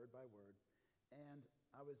And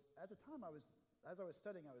as I was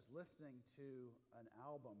studying, I was listening to an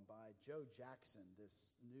album by Joe Jackson,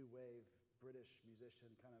 this new wave British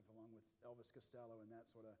musician, kind of along with Elvis Costello and that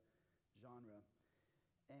sort of genre.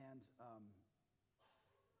 And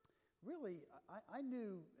really, I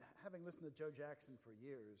knew, having listened to Joe Jackson for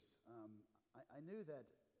years, I knew that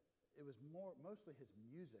it was mostly his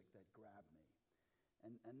music that grabbed me,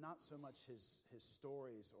 and not so much his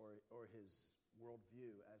stories or his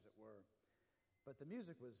worldview, as it were. But the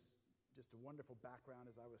music was just a wonderful background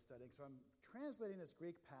as I was studying. So I'm translating this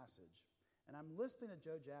Greek passage, and I'm listening to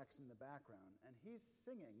Joe Jackson in the background, and he's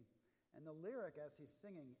singing, and the lyric as he's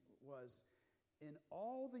singing was, "In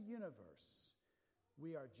all the universe,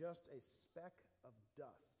 we are just a speck of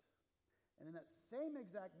dust." And in that same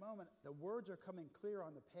exact moment, the words are coming clear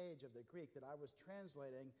on the page of the Greek that I was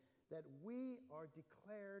translating, that we are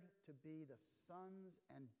declared to be the sons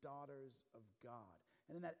and daughters of God.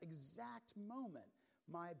 And in that exact moment,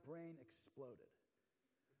 my brain exploded.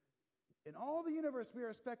 In all the universe, we are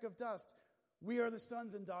a speck of dust. We are the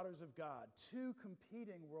sons and daughters of God. Two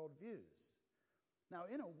competing worldviews. Now,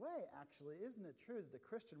 in a way, actually, isn't it true that the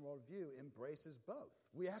Christian worldview embraces both?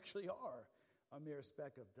 We actually are a mere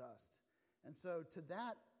speck of dust. And so to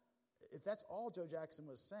that, if that's all Joe Jackson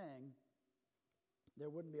was saying, there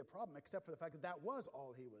wouldn't be a problem, except for the fact that that was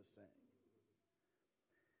all he was saying.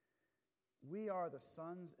 We are the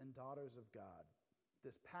sons and daughters of God.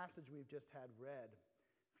 This passage we've just had read,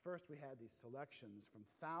 first we had these selections from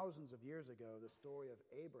thousands of years ago, the story of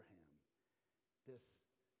Abraham, this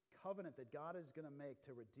covenant that God is going to make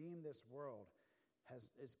to redeem this world.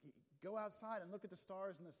 Go outside and look at the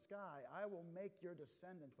stars in the sky. I will make your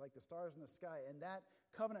descendants like the stars in the sky. And that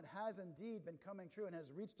covenant has indeed been coming true and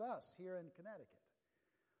has reached us here in Connecticut.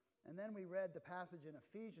 And then we read the passage in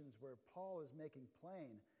Ephesians where Paul is making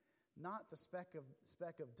plain not the speck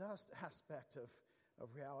of dust aspect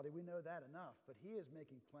of reality. We know that enough. But he is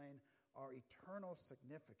making plain our eternal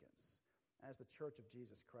significance as the Church of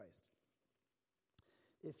Jesus Christ.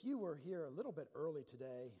 If you were here a little bit early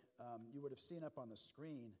today, you would have seen up on the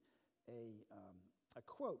screen a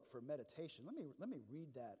quote for meditation. Let me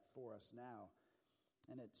read that for us now,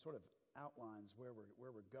 and it sort of outlines where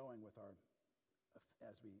we're going with our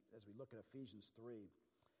as we look at Ephesians 3.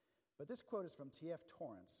 But this quote is from T.F.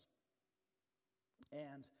 Torrance,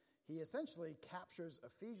 and he essentially captures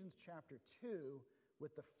Ephesians chapter 2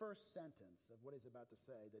 with the first sentence of what he's about to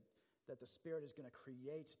say, that the Spirit is going to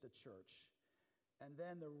create the church. And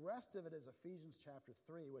then the rest of it is Ephesians chapter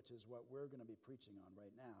 3, which is what we're going to be preaching on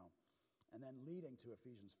right now, and then leading to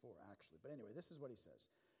Ephesians 4, actually. But anyway, this is what he says.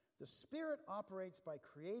 The Spirit operates by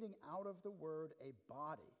creating out of the Word a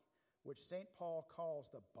body, which St. Paul calls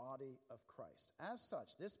the body of Christ. As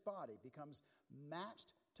such, this body becomes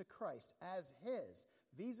matched to Christ as his,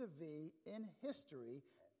 vis-a-vis in history,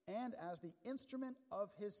 and as the instrument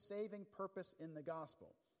of his saving purpose in the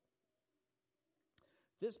gospel.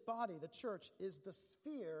 This body, the church, is the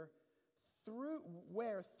sphere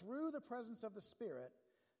where through the presence of the Spirit,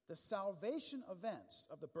 the salvation events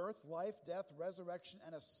of the birth, life, death, resurrection,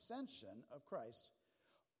 and ascension of Christ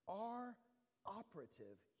are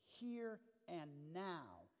operative here and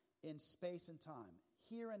now in space and time,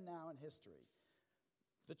 here and now in history.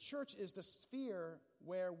 The church is the sphere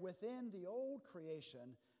where within the old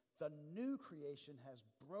creation, the new creation has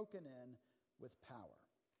broken in with power.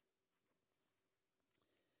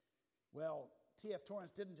 Well, T.F.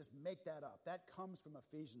 Torrance didn't just make that up. That comes from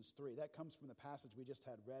Ephesians 3. That comes from the passage we just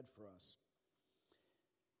had read for us.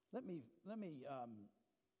 Let me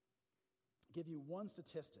give you one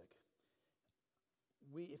statistic.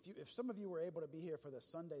 If some of you were able to be here for the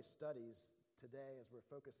Sunday studies today, as we're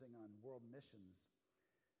focusing on world missions,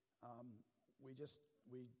 we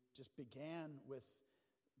just began with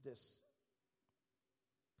this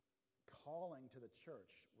calling to the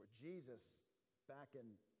church, where Jesus, back in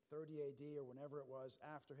 30 AD or whenever it was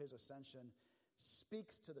after his ascension,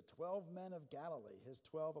 speaks to the 12 men of Galilee, his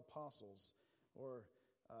 12 apostles, or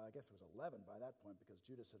I guess it was 11 by that point because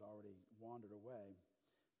Judas had already wandered away.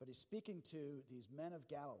 But he's speaking to these men of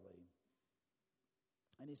Galilee,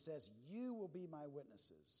 and he says, "You will be my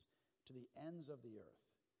witnesses to the ends of the earth."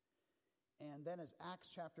 And then as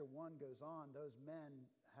Acts chapter 1 goes on, those men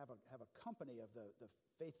have a company of the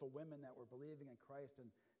faithful women that were believing in Christ,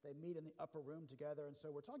 and they meet in the upper room together. And so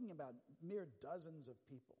we're talking about mere dozens of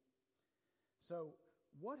people. So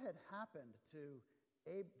what had happened to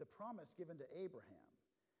the promise given to Abraham,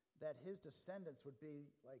 that his descendants would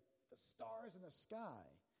be like the stars in the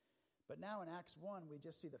sky? But now in Acts 1, we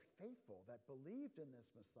just see the faithful that believed in this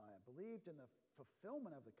Messiah, believed in the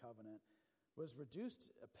fulfillment of the covenant, was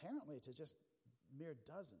reduced apparently to just mere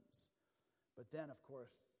dozens. But then, of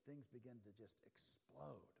course, things begin to just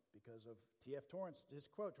explode because of T.F. Torrance. His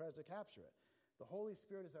quote tries to capture it. The Holy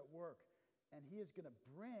Spirit is at work, and he is going to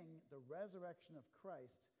bring the resurrection of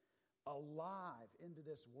Christ alive into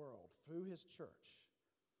this world through his church,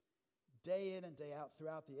 day in and day out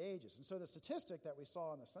throughout the ages. And so the statistic that we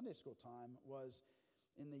saw in the Sunday school time was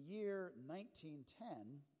in the year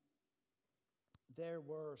 1910, there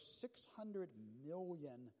were 600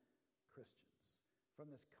 million Christians. From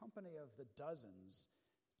this company of the dozens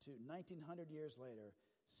to 1900 years later,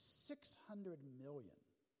 600 million.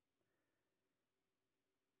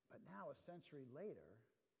 But now, a century later,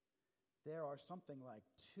 there are something like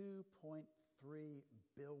 2.3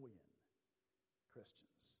 billion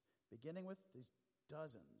Christians, beginning with these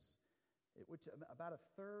dozens, which about a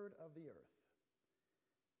third of the earth.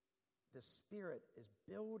 The Spirit is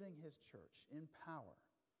building his church in power.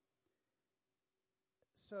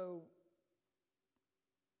 So,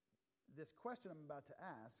 this question I'm about to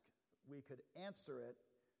ask, we could answer it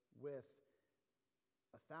with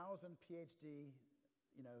 1,000 PhD,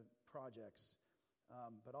 projects,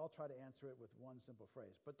 but I'll try to answer it with one simple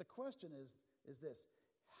phrase. But the question is this: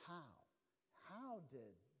 how? How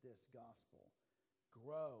did this gospel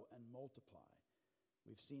grow and multiply?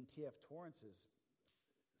 We've seen T.F. Torrance's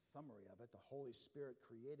summary of it, the Holy Spirit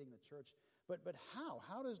creating the church. But how?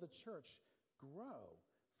 How does the church grow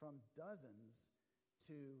from dozens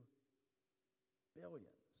to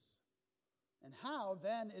billions? And how,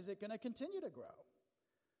 then, is it going to continue to grow?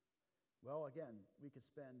 Well, again, we could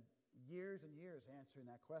spend years and years answering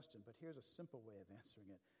that question, but here's a simple way of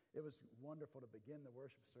answering it. It was wonderful to begin the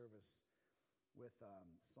worship service with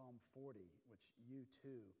Psalm 40, which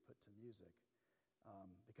U2 put to music,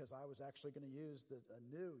 because I was actually going to use a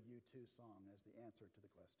new U2 song as the answer to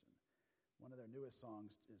the question. One of their newest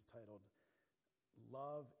songs is titled,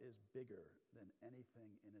 "Love is Bigger Than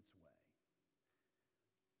Anything in Its Way."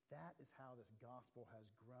 That is how this gospel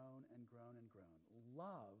has grown and grown and grown.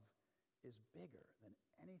 Love is bigger than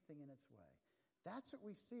anything in its way. That's what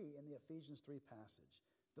we see in the Ephesians 3 passage,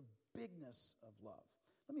 the bigness of love.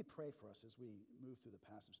 Let me pray for us as we move through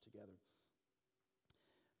the passage together.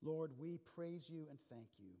 Lord, we praise you and thank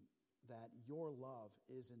you that your love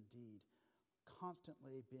is indeed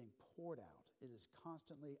constantly being poured out. It is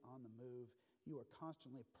constantly on the move. You are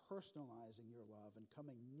constantly personalizing your love and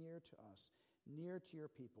coming near to us, near to your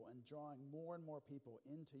people, and drawing more and more people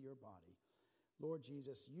into your body. Lord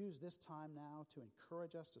Jesus, use this time now to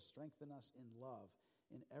encourage us, to strengthen us in love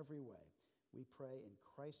in every way. We pray in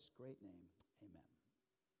Christ's great name. Amen.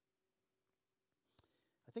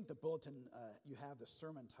 I think the bulletin, you have the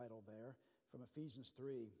sermon title there from Ephesians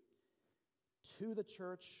 3, to the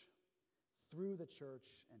church, through the church,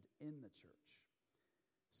 and in the church.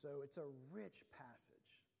 So it's a rich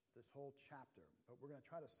passage, this whole chapter, but we're going to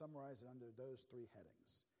try to summarize it under those three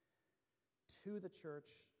headings. To the church,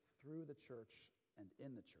 through the church, and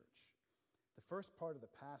in the church. The first part of the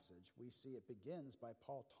passage, we see it begins by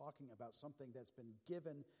Paul talking about something that's been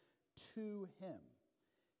given to him.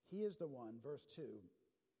 He is the one, verse 2,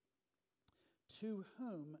 to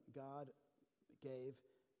whom God gave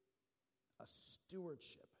a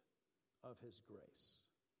stewardship of his grace.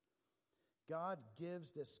 God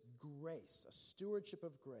gives this grace, a stewardship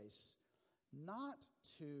of grace, not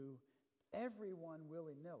to everyone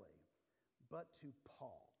willy-nilly, but to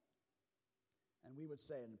Paul. And we would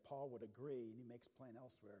say, and Paul would agree, and he makes plain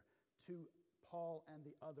elsewhere, to Paul and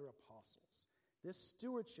the other apostles. This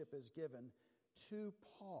stewardship is given to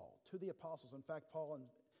Paul, to the apostles. In fact, Paul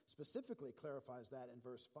specifically clarifies that in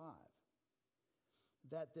verse 5.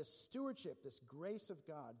 That this stewardship, this grace of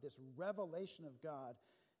God, this revelation of God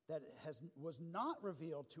that was not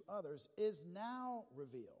revealed to others is now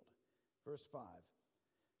revealed. Verse 5,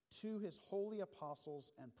 to his holy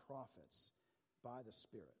apostles and prophets by the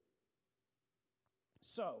Spirit.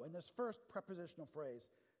 So, in this first prepositional phrase,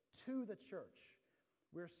 to the church,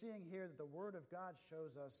 we're seeing here that the Word of God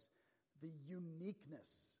shows us the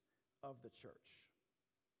uniqueness of the church.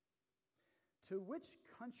 To which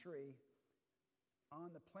country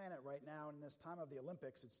on the planet right now, in this time of the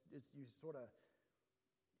Olympics, you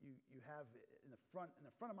have in the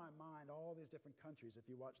front of my mind all these different countries. If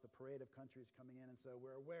you watch the parade of countries coming in, and so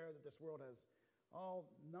we're aware that this world has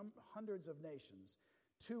hundreds of nations.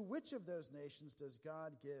 To which of those nations does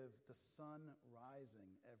God give the sun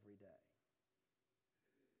rising every day?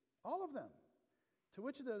 All of them. To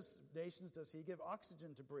which of those nations does he give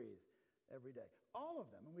oxygen to breathe every day? All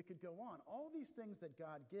of them. And we could go on. All these things that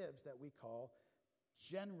God gives that we call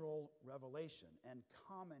general revelation and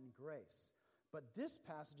common grace. But this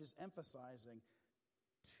passage is emphasizing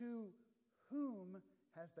to whom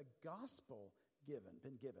has the gospel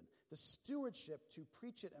been given. The stewardship to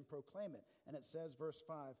preach it and proclaim it. And it says, verse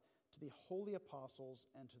 5, to the holy apostles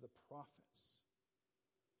and to the prophets.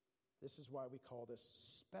 This is why we call this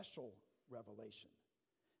special revelation.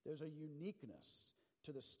 There's a uniqueness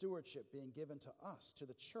to the stewardship being given to us, to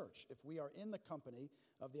the church. If we are in the company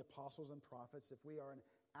of the apostles and prophets, if we are an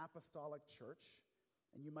apostolic church,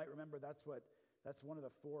 and you might remember that's one of the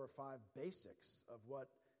 4 or 5 basics of what,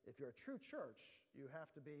 if you're a true church, you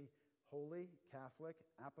have to be holy, Catholic,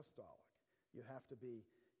 apostolic. You have to be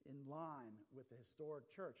in line with the historic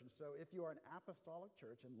church. And so if you are an apostolic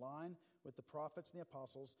church in line with the prophets and the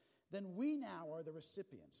apostles, then we now are the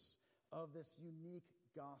recipients of this unique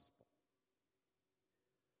gospel.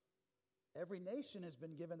 Every nation has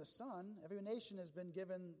been given the sun. Every nation has been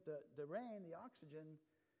given the rain, the oxygen.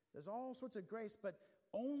 There's all sorts of grace, but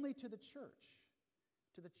only to the church.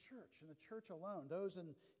 To the church and the church alone. Those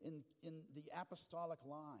in the apostolic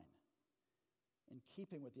line. In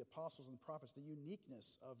keeping with the apostles and prophets, the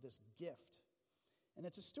uniqueness of this gift. And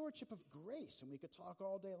it's a stewardship of grace, and we could talk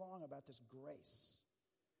all day long about this grace.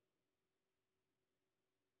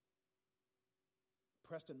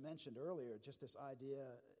 Preston mentioned earlier just this idea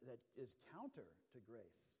that is counter to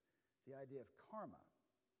grace, the idea of karma.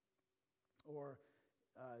 Or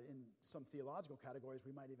in some theological categories,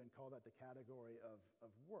 we might even call that the category of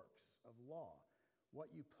works, of law. What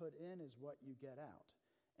you put in is what you get out.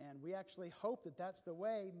 And we actually hope that that's the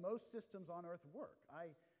way most systems on earth work.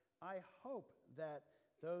 I hope that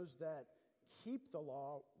those that keep the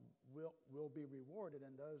law will be rewarded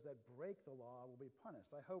and those that break the law will be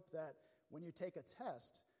punished. I hope that when you take a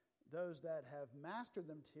test, those that have mastered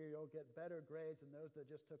the material get better grades than those that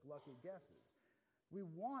just took lucky guesses. We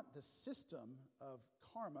want the system of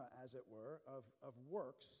karma, as it were, of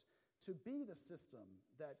works, to be the system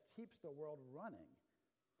that keeps the world running.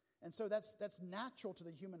 And so that's natural to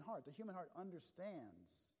the human heart. The human heart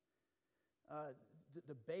understands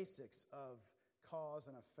the basics of cause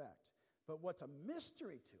and effect. But what's a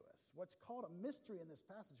mystery to us, what's called a mystery in this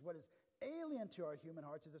passage, what is alien to our human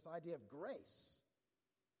hearts is this idea of grace.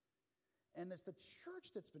 And it's the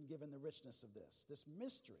church that's been given the richness of this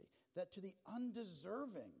mystery, that to the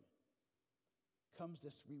undeserving comes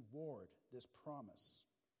this reward, this promise.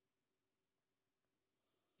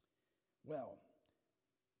 Well,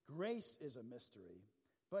 grace is a mystery,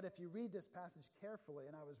 but if you read this passage carefully,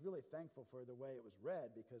 and I was really thankful for the way it was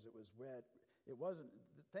read, because it was read,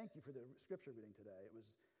 thank you for the scripture reading today. It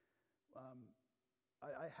was,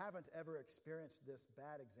 I haven't ever experienced this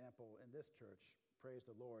bad example in this church, praise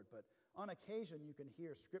the Lord, but on occasion you can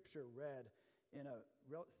hear scripture read in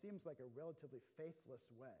seems like a relatively faithless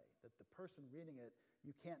way, that the person reading it,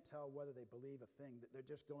 you can't tell whether they believe a thing, that they're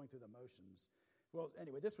just going through the motions. Well,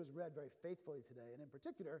 anyway, this was read very faithfully today, and in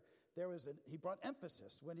particular, he brought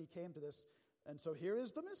emphasis when he came to this, and so here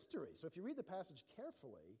is the mystery. So if you read the passage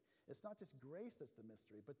carefully, it's not just grace that's the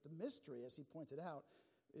mystery, but the mystery, as he pointed out,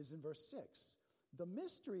 is in verse 6. The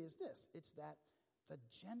mystery is this, it's that the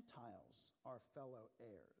Gentiles are fellow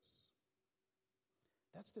heirs.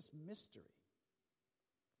 That's this mystery.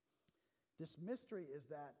 This mystery is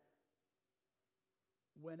that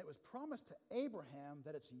when it was promised to Abraham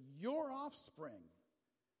that it's your offspring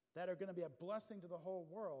that are going to be a blessing to the whole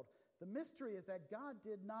world, the mystery is that God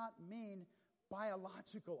did not mean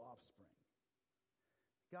biological offspring.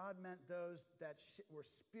 God meant those that were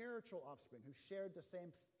spiritual offspring, who shared the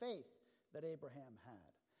same faith that Abraham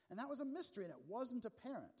had. And that was a mystery, and it wasn't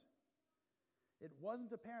apparent. It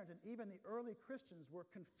wasn't apparent, and even the early Christians were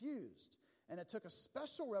confused. And it took a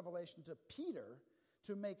special revelation to Peter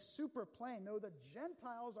to make super plain, no, the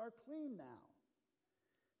Gentiles are clean now.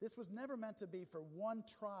 This was never meant to be for one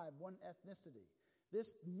tribe, one ethnicity.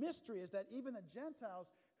 This mystery is that even the Gentiles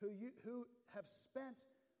who have spent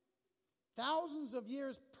thousands of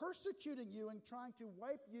years persecuting you and trying to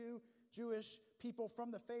wipe you, Jewish people, from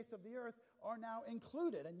the face of the earth, are now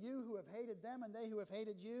included. And you who have hated them and they who have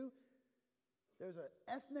hated you, there's an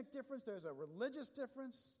ethnic difference, there's a religious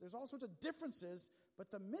difference, there's all sorts of differences, but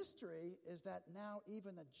the mystery is that now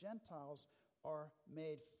even the Gentiles are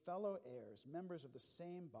made fellow heirs, members of the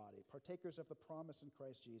same body, partakers of the promise in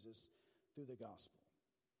Christ Jesus through the gospel.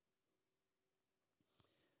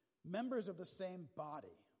 Members of the same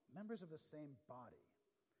body. Members of the same body.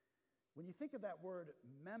 When you think of that word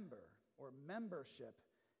member or membership,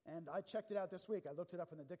 and I checked it out this week, I looked it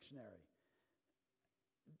up in the dictionary.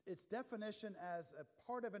 Its definition as a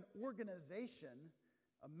part of an organization,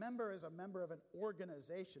 a member is a member of an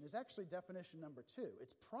organization, is actually definition number 2.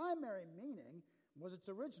 Its primary meaning was its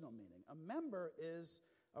original meaning. A member is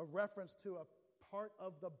a reference to a part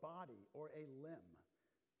of the body or a limb.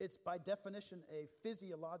 It's by definition a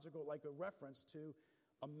physiological, like a reference to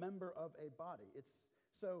a member of a body.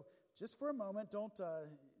 So just for a moment,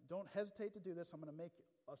 don't hesitate to do this. I'm going to make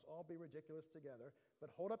us all be ridiculous together. But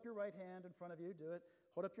hold up your right hand in front of you. Do it.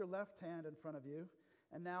 Hold up your left hand in front of you.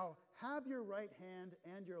 And now have your right hand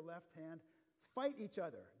and your left hand fight each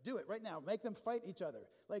other. Do it right now. Make them fight each other.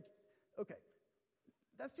 Like, okay,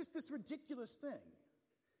 that's just this ridiculous thing.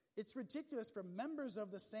 It's ridiculous for members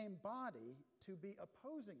of the same body to be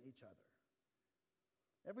opposing each other.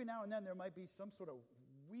 Every now and then there might be some sort of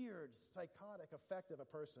weird psychotic effect of a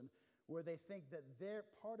person where they think that their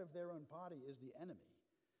part of their own body is the enemy,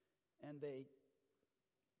 and they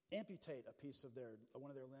amputate a piece of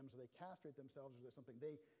one of their limbs, or they castrate themselves, or something.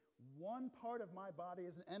 One part of my body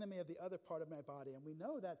is an enemy of the other part of my body, and we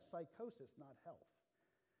know that's psychosis, not health.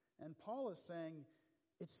 And Paul is saying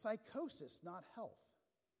it's psychosis, not health,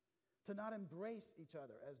 to not embrace each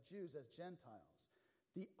other as Jews, as Gentiles.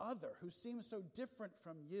 The other, who seems so different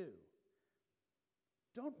from you,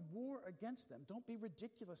 don't war against them. Don't be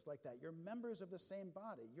ridiculous like that. You're members of the same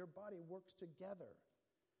body. Your body works together.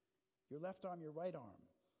 Your left arm, your right arm.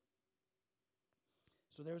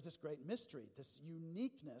 So there's this great mystery. This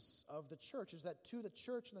uniqueness of the church is that to the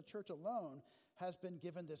church and the church alone has been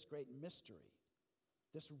given this great mystery.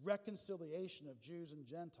 This reconciliation of Jews and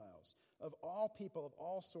Gentiles, of all people of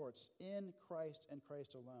all sorts in Christ and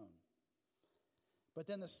Christ alone. But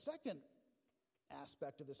then the second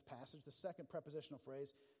aspect of this passage, the second prepositional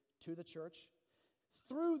phrase, to the church,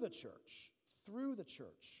 through the church, through the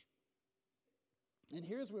church. And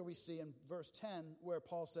here's where we see in verse 10 where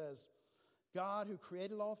Paul says, God who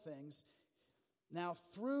created all things, now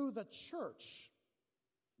through the church,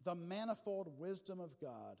 the manifold wisdom of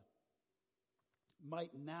God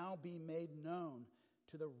might now be made known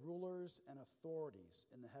to the rulers and authorities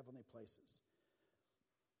in the heavenly places.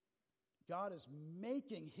 God is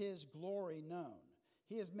making his glory known.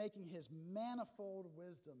 He is making his manifold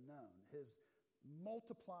wisdom known, his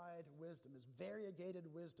multiplied wisdom, his variegated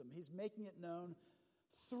wisdom. He's making it known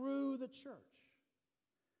through the church.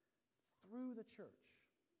 Through the church.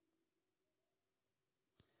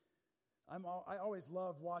 I always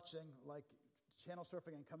love watching, like, channel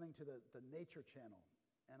surfing and coming to the Nature Channel.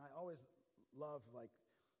 And I always love, like,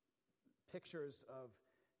 pictures of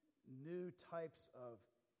new types of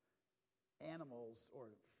animals or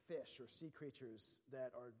fish or sea creatures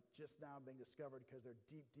that are just now being discovered because they're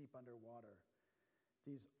deep, deep underwater.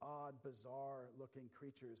 These odd, bizarre-looking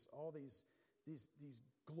creatures, all these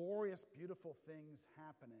glorious, beautiful things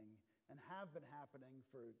happening and have been happening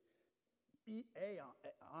for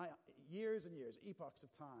years and years, epochs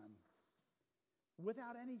of time,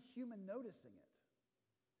 without any human noticing it.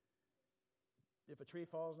 If a tree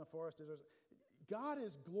falls in a forest, God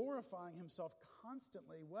is glorifying himself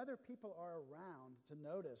constantly, whether people are around to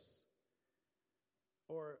notice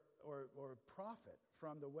or profit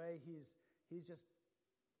from the way he's just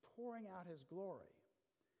pouring out his glory.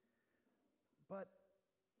 But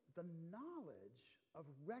the knowledge of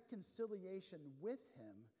reconciliation with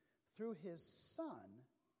him through his Son,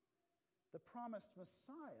 the promised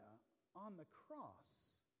Messiah on the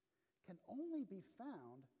cross, can only be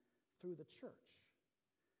found through the church.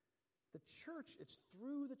 The church, it's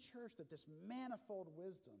through the church that this manifold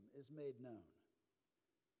wisdom is made known.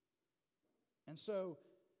 And so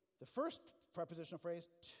the first prepositional phrase,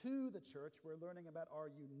 to the church, we're learning about our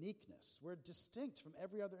uniqueness. We're distinct from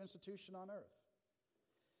every other institution on earth.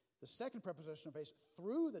 The second prepositional phrase,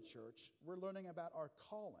 through the church, we're learning about our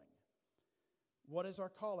calling. What is our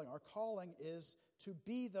calling? Our calling is to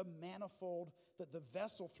be the manifold, the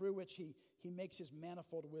vessel through which he makes his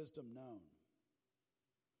manifold wisdom known.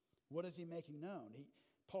 What is he making known?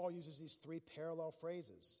 Paul uses these three parallel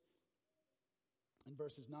phrases in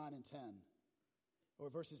verses 9 and 10, or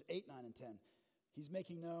verses 8, 9, and 10. He's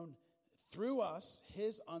making known through us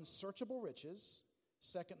his unsearchable riches.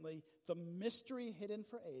 Secondly, the mystery hidden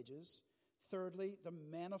for ages. Thirdly, the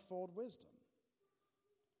manifold wisdom.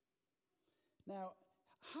 Now,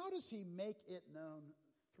 how does he make it known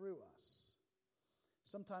through us?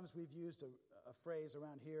 Sometimes we've used a phrase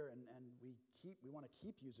around here, and we want to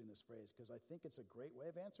keep using this phrase because I think it's a great way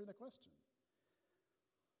of answering the question.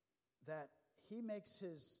 That he makes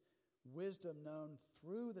his wisdom known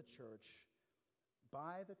through the church,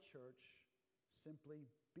 by the church simply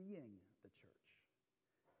being the church.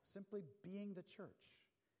 Simply being the church.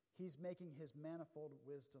 He's making his manifold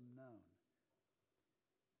wisdom known.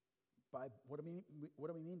 What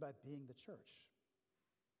do we mean by being the church?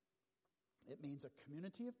 It means a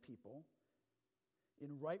community of people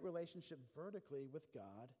in right relationship vertically with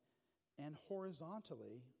God and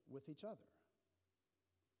horizontally with each other.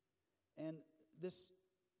 And this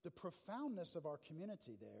the profoundness of our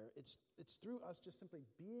community there, it's through us just simply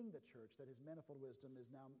being the church that his manifold wisdom is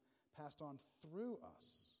now passed on through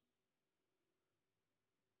us.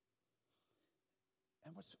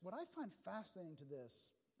 And what I find fascinating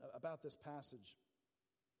about this passage,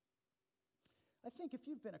 I think if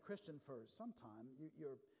you've been a Christian for some time,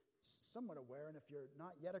 you're somewhat aware, and if you're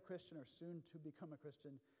not yet a Christian or soon to become a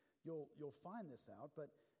Christian, you'll find this out, but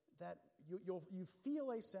that you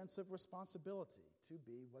feel a sense of responsibility to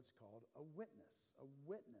be what's called a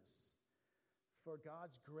witness for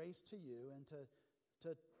God's grace to you, and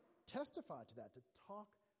to testify to that, to talk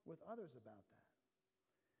with others about that.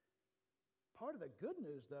 Part of the good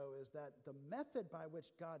news, though, is that the method by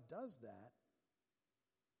which God does that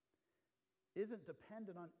isn't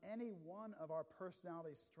dependent on any one of our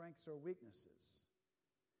personality strengths or weaknesses.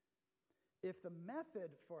 If the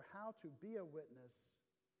method for how to be a witness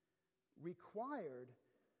required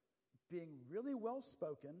being really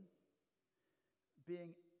well-spoken,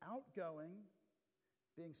 being outgoing,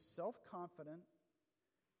 being self-confident,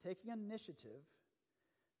 taking initiative,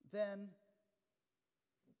 then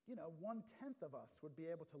 1/10 of us would be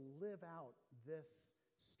able to live out this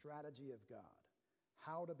strategy of God.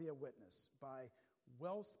 How to be a witness by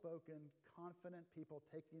well-spoken, confident people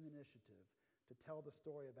taking the initiative to tell the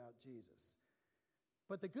story about Jesus.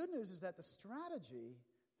 But the good news is that the strategy,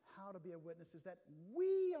 how to be a witness, is that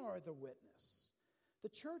we are the witness. The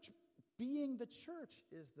church, being the church,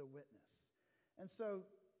 is the witness. And so,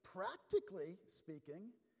 practically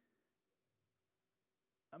speaking,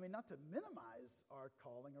 not to minimize our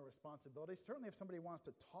calling or responsibility. Certainly if somebody wants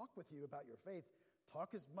to talk with you about your faith,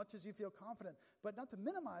 talk as much as you feel confident, but not to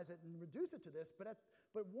minimize it and reduce it to this. But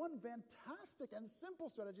one fantastic and simple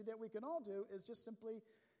strategy that we can all do is just simply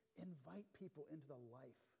invite people into the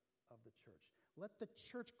life of the church. Let the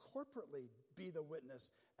church corporately be the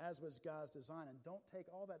witness, as was God's design, and don't take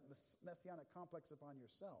all that messianic complex upon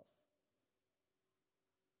yourself.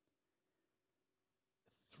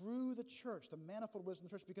 Through the church, the manifold wisdom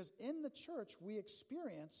of the church, because in the church we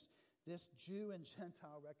experience this Jew and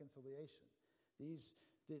Gentile reconciliation.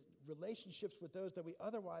 The relationships with those that we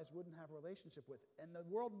otherwise wouldn't have a relationship with. And the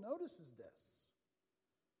world notices this.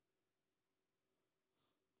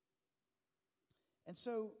 And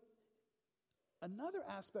so, another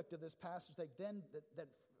aspect of this passage that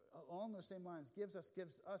along those same lines gives us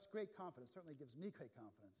great confidence, certainly gives me great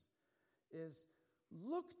confidence, is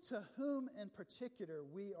look to whom in particular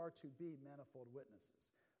we are to be manifold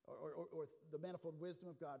witnesses, or the manifold wisdom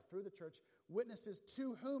of God through the church, witnesses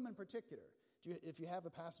to whom in particular. If you have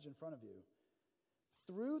the passage in front of you.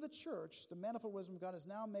 Through the church, the manifold wisdom of God is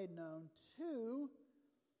now made known to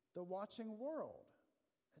the watching world.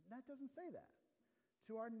 And that doesn't say that.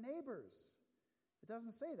 To our neighbors. It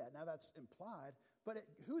doesn't say that. Now that's implied, but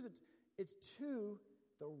who's it? It's to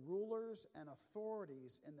the rulers and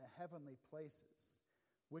authorities in the heavenly places,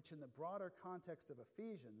 which in the broader context of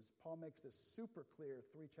Ephesians, Paul makes this super clear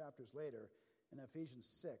 3 chapters later in Ephesians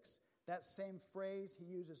 6. That same phrase he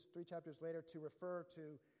uses 3 chapters later to refer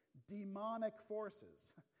to demonic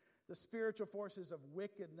forces, the spiritual forces of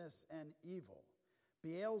wickedness and evil.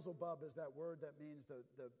 Beelzebub is that word that means the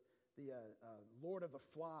Lord of the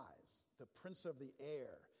flies, the prince of the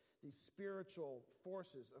air, these spiritual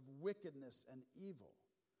forces of wickedness and evil.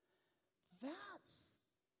 That's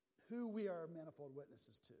who we are manifold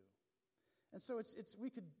witnesses to. And so we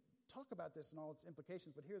could talk about this and all its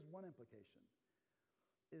implications, but here's one implication,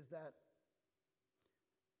 is that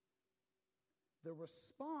the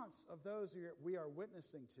response of those we are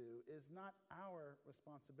witnessing to is not our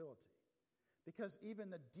responsibility. Because even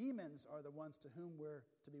the demons are the ones to whom we're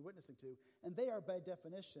to be witnessing to, and they are by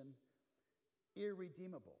definition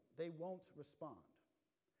irredeemable. They won't respond.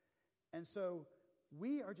 And so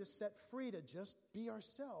we are just set free to just be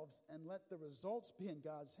ourselves and let the results be in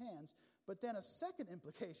God's hands. But then a second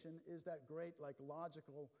implication is that great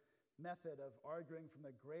logical method of arguing from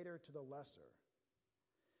the greater to the lesser.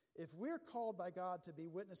 If we're called by God to be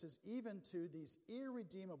witnesses even to these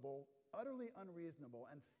irredeemable, utterly unreasonable,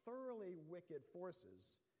 and thoroughly wicked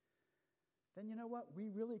forces, then you know what? We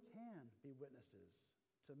really can be witnesses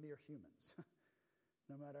to mere humans,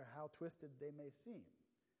 no matter how twisted they may seem.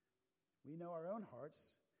 We know our own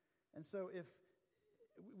hearts, and so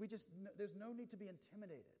there's no need to be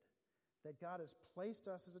intimidated that God has placed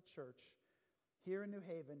us as a church here in New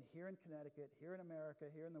Haven, here in Connecticut, here in America,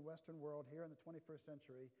 here in the Western world, here in the 21st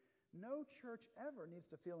century. No church ever needs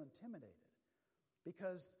to feel intimidated,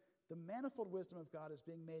 because the manifold wisdom of God is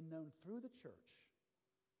being made known through the church,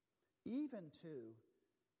 even to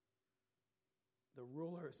the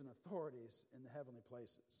rulers and authorities in the heavenly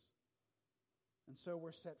places. And so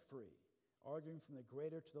we're set free. arguing from the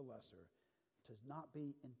greater to the lesser, to not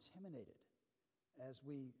be intimidated as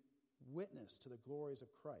we witness to the glories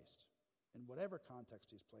of Christ in whatever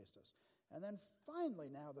context he's placed us. And then finally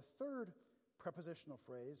now, the third prepositional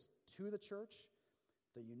phrase, to the church,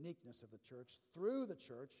 the uniqueness of the church, through the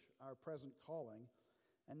church, our present calling,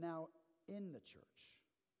 and now in the church.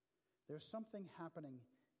 There's something happening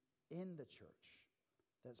in the church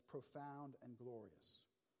that's profound and glorious.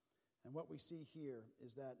 And what we see here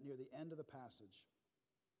is that near the end of the passage,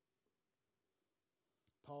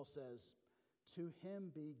 Paul says, to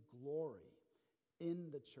him be glory in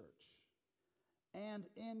the church and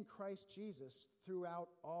in Christ Jesus throughout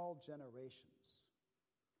all generations.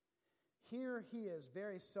 Here he is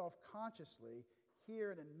very self-consciously,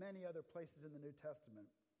 here and in many other places in the New Testament,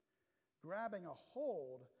 grabbing a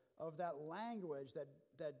hold of that language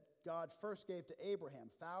that God first gave to Abraham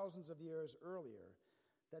thousands of years earlier,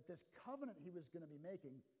 that this covenant he was going to be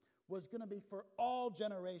making was going to be for all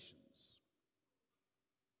generations.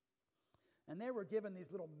 And they were given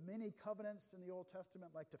these little mini covenants in the Old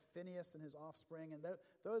Testament, like to Phinehas and his offspring, and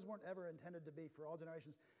those weren't ever intended to be for all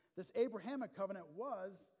generations. This Abrahamic covenant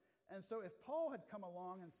was, and so if Paul had come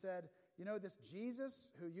along and said, you know, this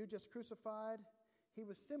Jesus who you just crucified, he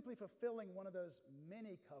was simply fulfilling one of those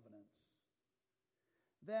mini covenants,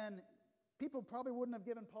 then people probably wouldn't have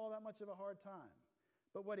given Paul that much of a hard time.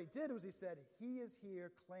 But what he did was he said, he is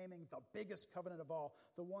here claiming the biggest covenant of all,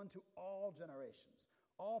 the one to all generations,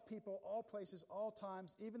 all people, all places, all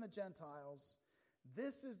times, even the Gentiles.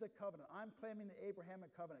 This is the covenant. I'm claiming the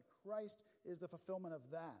Abrahamic covenant. Christ is the fulfillment of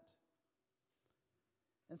that.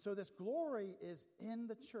 And so this glory is in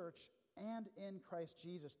the church and in Christ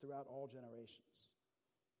Jesus throughout all generations.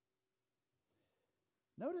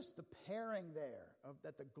 Notice the pairing there of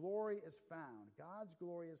that the glory is found, God's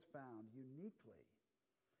glory is found uniquely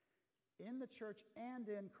in the church and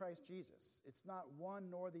in Christ Jesus. It's not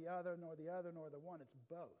one nor the other, nor the other, nor the one. It's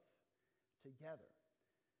both together.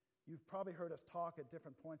 You've probably heard us talk at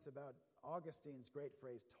different points about Augustine's great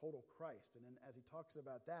phrase, total Christ. And then as he talks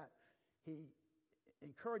about that, he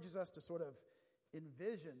encourages us to sort of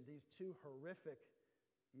envision these two horrific,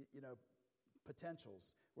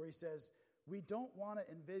 potentials, where he says, we don't want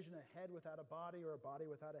to envision a head without a body or a body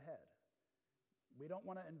without a head. We don't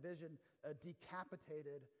want to envision a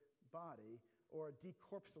decapitated body or a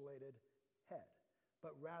decorpsulated head,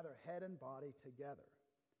 but rather head and body together.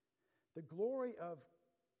 The glory of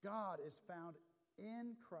God is found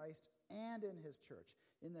in Christ and in his church,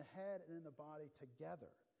 in the head and in the body together.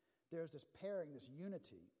 There's this pairing, this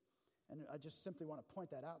unity, and I just simply want to point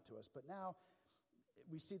that out to us. But now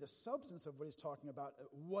we see the substance of what he's talking about.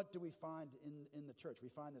 What do we find in the church? We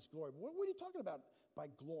find this glory. What are you talking about by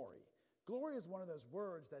glory? Glory is one of those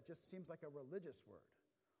words that just seems like a religious word.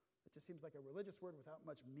 It just seems like a religious word without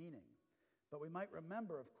much meaning. But we might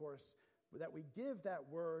remember, of course, that we give that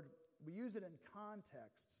word, we use it in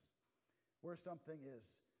contexts where something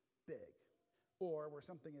is big, or where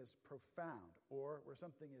something is profound, or where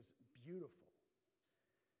something is beautiful.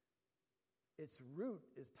 Its root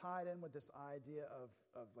is tied in with this idea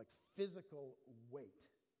of like physical weight,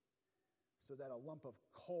 so that a lump of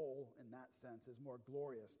coal in that sense is more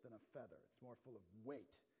glorious than a feather. It's more full of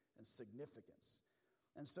weight and significance.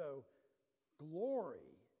 And so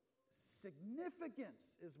glory,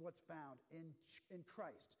 significance is what's found in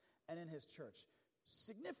Christ and in his church.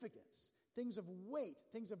 Significance, things of weight,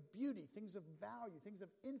 things of beauty, things of value, things of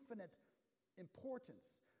infinite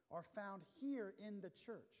importance are found here in the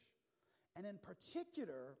church. And in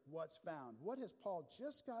particular, what's found, what has Paul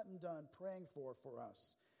just gotten done praying for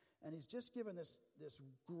us? And he's just given this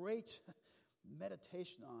great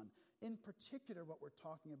meditation on. In particular, what we're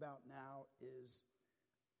talking about now is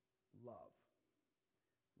love.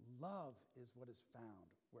 Love is what is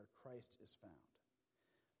found where Christ is found.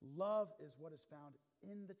 Love is what is found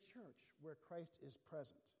in the church where Christ is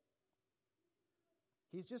present.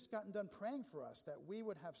 He's just gotten done praying for us that we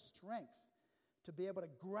would have strength to be able to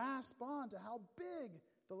grasp on to how big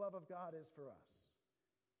the love of God is for us.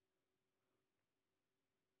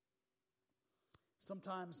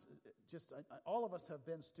 Sometimes, all of us have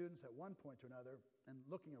been students at one point or another, and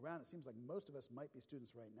looking around, it seems like most of us might be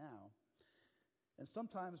students right now. And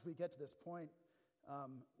sometimes we get to this point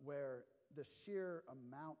where the sheer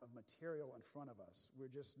amount of material in front of us, we're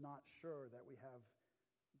just not sure that we have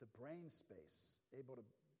the brain space able to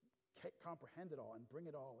comprehend it all and bring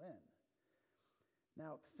it all in.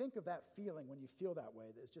 Now, think of that feeling when you feel that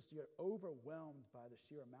way. It's just you're overwhelmed by the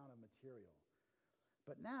sheer amount of material.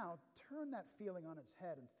 But now, turn that feeling on its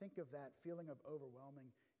head and think of that feeling of overwhelming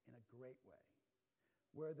in a great way,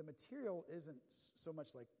 where the material isn't so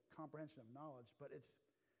much like comprehension of knowledge, but it's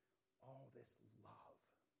all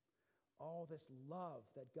this love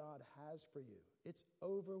that God has for you. It's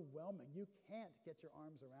overwhelming. You can't get your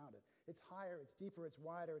arms around it. It's higher, it's deeper, it's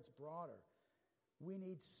wider, it's broader. We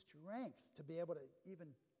need strength to be able to even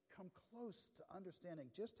come close to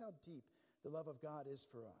understanding just how deep the love of God is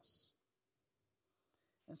for us.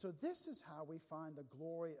 And so this is how we find the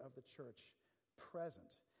glory of the church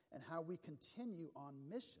present and how we continue on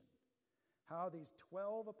mission. How these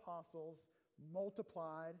 12 apostles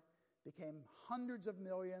multiplied, became hundreds of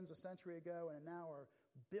millions a century ago, and now are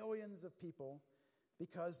billions of people,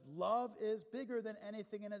 because love is bigger than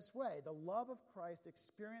anything in its way. The love of Christ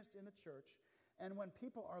experienced in the church, and when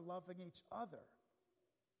people are loving each other,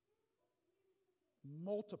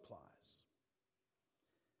 multiplies.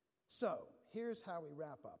 So, here's how we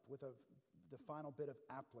wrap up with the final bit of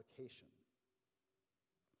application.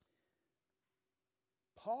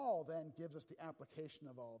 Paul then gives us the application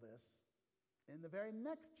of all this in the very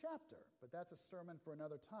next chapter, but that's a sermon for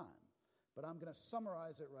another time. But I'm going to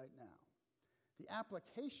summarize it right now. The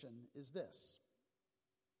application is this.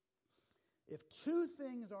 If two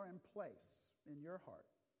things are in place in your heart,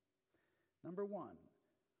 number one,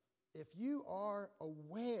 if you are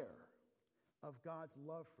aware of God's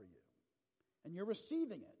love for you, and you're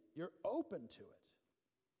receiving it, you're open to it,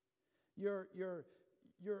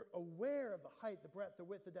 you're aware of the height, the breadth, the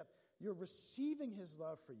width, the depth, you're receiving his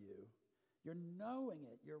love for you, you're knowing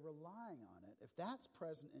it, you're relying on it, if that's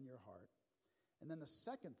present in your heart, and then the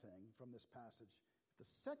second thing from this passage, the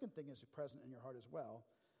second thing is present in your heart as well,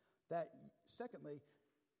 that secondly,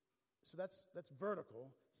 so that's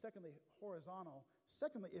vertical, secondly, horizontal,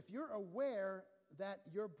 secondly, if you're aware that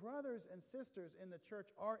your brothers and sisters in the church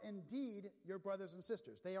are indeed your brothers and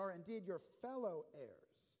sisters, they are indeed your fellow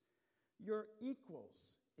heirs, your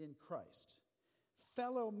equals in Christ,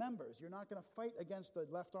 fellow members. You're not going to fight against the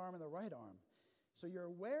left arm and the right arm. So you're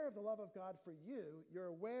aware of the love of God for you. You're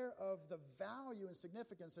aware of the value and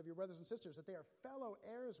significance of your brothers and sisters, that they are fellow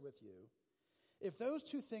heirs with you. If those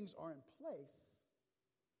two things are in place,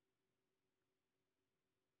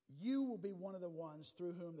 you will be one of the ones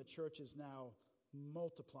through whom the church is now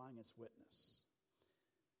multiplying its witness.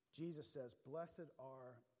 Jesus says, "Blessed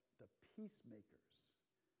are the peacemakers."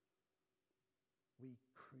 We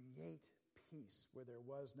create peace where there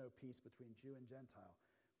was no peace between Jew and Gentile.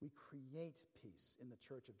 We create peace in the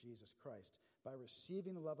church of Jesus Christ by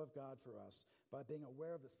receiving the love of God for us, by being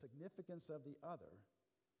aware of the significance of the other.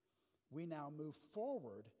 We now move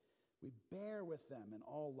forward. We bear with them in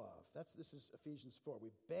all love. This is Ephesians 4.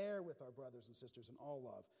 We bear with our brothers and sisters in all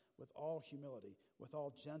love, with all humility, with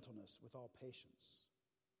all gentleness, with all patience.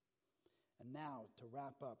 And now, to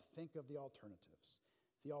wrap up, think of the alternatives.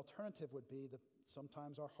 The alternative would be that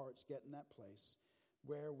sometimes our hearts get in that place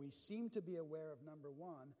where we seem to be aware of, number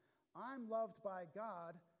one, I'm loved by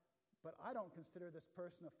God, but I don't consider this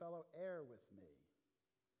person a fellow heir with me.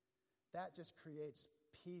 That just creates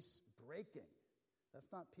peace breaking.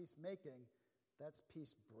 That's not peacemaking, that's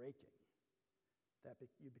peace breaking.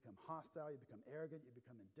 You become hostile, you become arrogant, you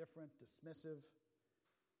become indifferent, dismissive.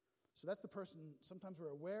 So that's the person, sometimes we're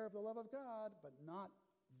aware of the love of God, but not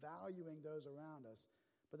valuing those around us.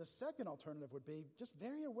 But the second alternative would be just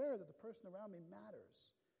very aware that the person around me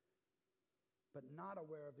matters, but not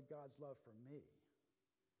aware of God's love for me.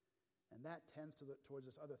 And that tends towards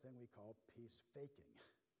this other thing we call peace faking,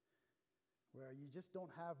 where you just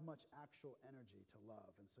don't have much actual energy to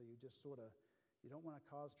love. And so you just you don't want to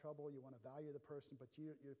cause trouble, you want to value the person, but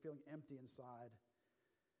you're feeling empty inside.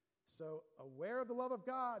 So aware of the love of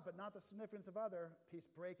God, but not the significance of other, peace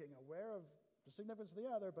breaking. Aware of the significance of the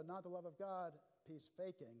other, but not the love of God, peace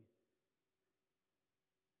faking.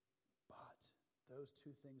 But those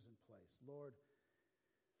two things in place. Lord,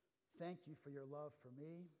 thank you for your love for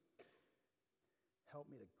me. Help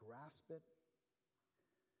me to grasp it.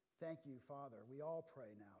 Thank you, Father. We all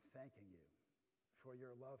pray now, thanking you for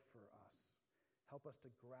your love for us. Help us to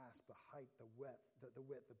grasp the height, the width,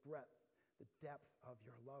 the breadth, the depth of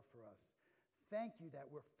your love for us. Thank you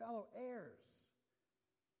that we're fellow heirs.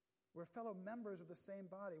 We're fellow members of the same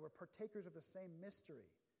body. We're partakers of the same mystery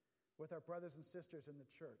with our brothers and sisters in the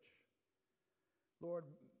church. Lord,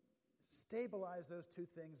 stabilize those two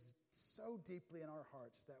things so deeply in our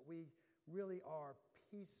hearts that we really are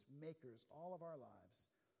peacemakers all of our lives.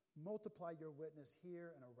 Multiply your witness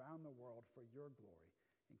here and around the world for your glory.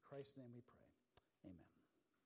 In Christ's name we pray. Amen.